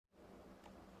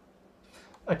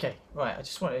Okay, right, I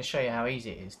just wanted to show you how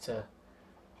easy it is to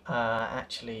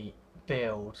actually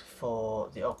build for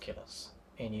the Oculus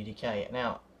in UDK.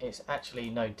 Now, it's actually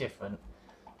no different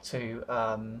to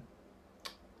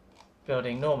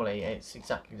building normally. It's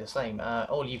exactly the same.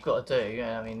 All you've got to do,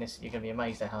 and I mean, this, you're going to be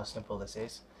amazed at how simple this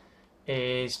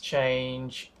is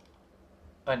change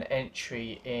an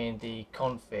entry in the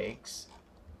configs,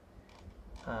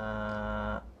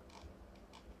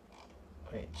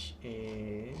 which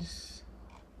is,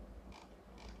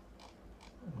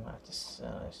 I might have to,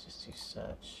 let's just do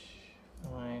search,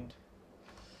 find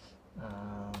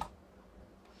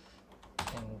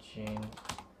engine,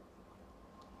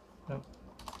 nope,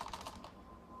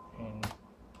 engine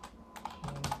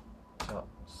dot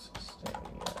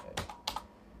stereo AD.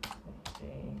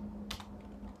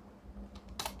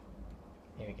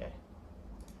 Here we go.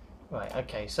 Right,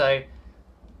 okay, so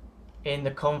in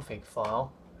the config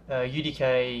file,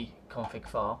 UDK config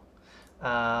file,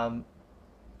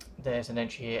 there's an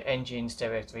entry here, engine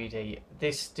stereo 3D.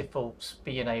 This defaults,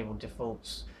 be enabled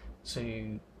defaults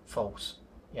to false.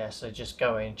 Yeah, so just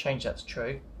go in, change that to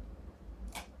true,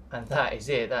 and that is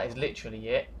it. That is literally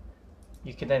it.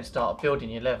 You can then start building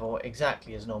your level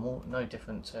exactly as normal, no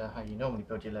different to how you normally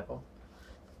build your level.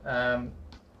 And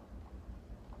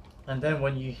then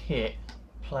when you hit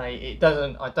play, it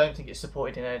doesn't, I don't think it's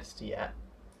supported in editor yet,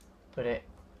 but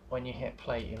when you hit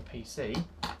play in PC,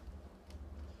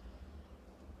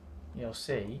 you'll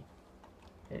see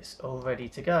it's all ready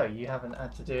to go. You haven't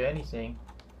had to do anything.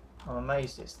 I'm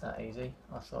amazed it's that easy.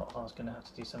 I thought I was going to have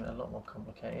to do something a lot more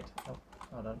complicated. Oh,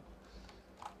 hold on.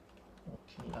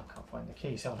 Key. I can't find the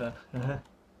keys. Hold on.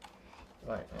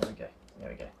 Right, there we go. There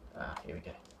we go. Here we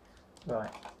go.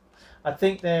 Right. I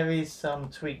think there is some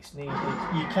tweaks needed.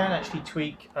 You can actually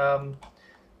tweak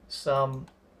some.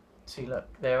 See, look,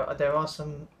 there are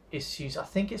some issues. I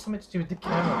think it's something to do with the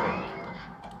camera rig.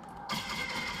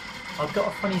 I've got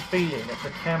a funny feeling that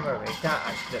the camera rig, that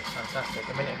actually looks fantastic.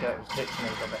 A minute ago it was glitching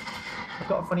a little bit. I've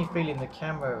got a funny feeling the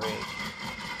camera rig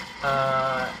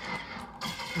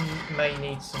may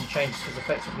need some changes, because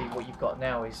effectively what you've got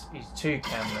now is two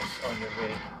cameras on your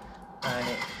rig, and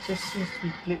it just seems to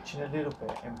be glitching a little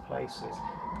bit in places.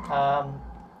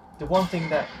 The one thing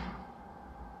that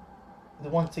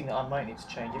I might need to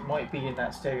change, it might be in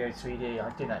that stereo 3D, I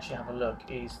didn't actually have a look,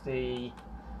 is the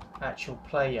actual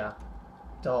player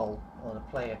doll or the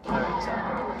player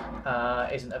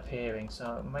character isn't appearing,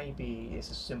 so maybe it's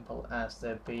as simple as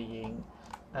there being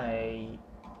a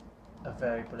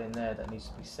variable in there that needs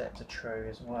to be set to true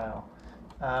as well.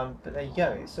 But there you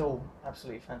go, it's all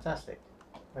absolutely fantastic,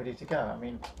 ready to go. I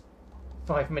mean,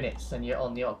 5 minutes and you're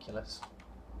on the Oculus.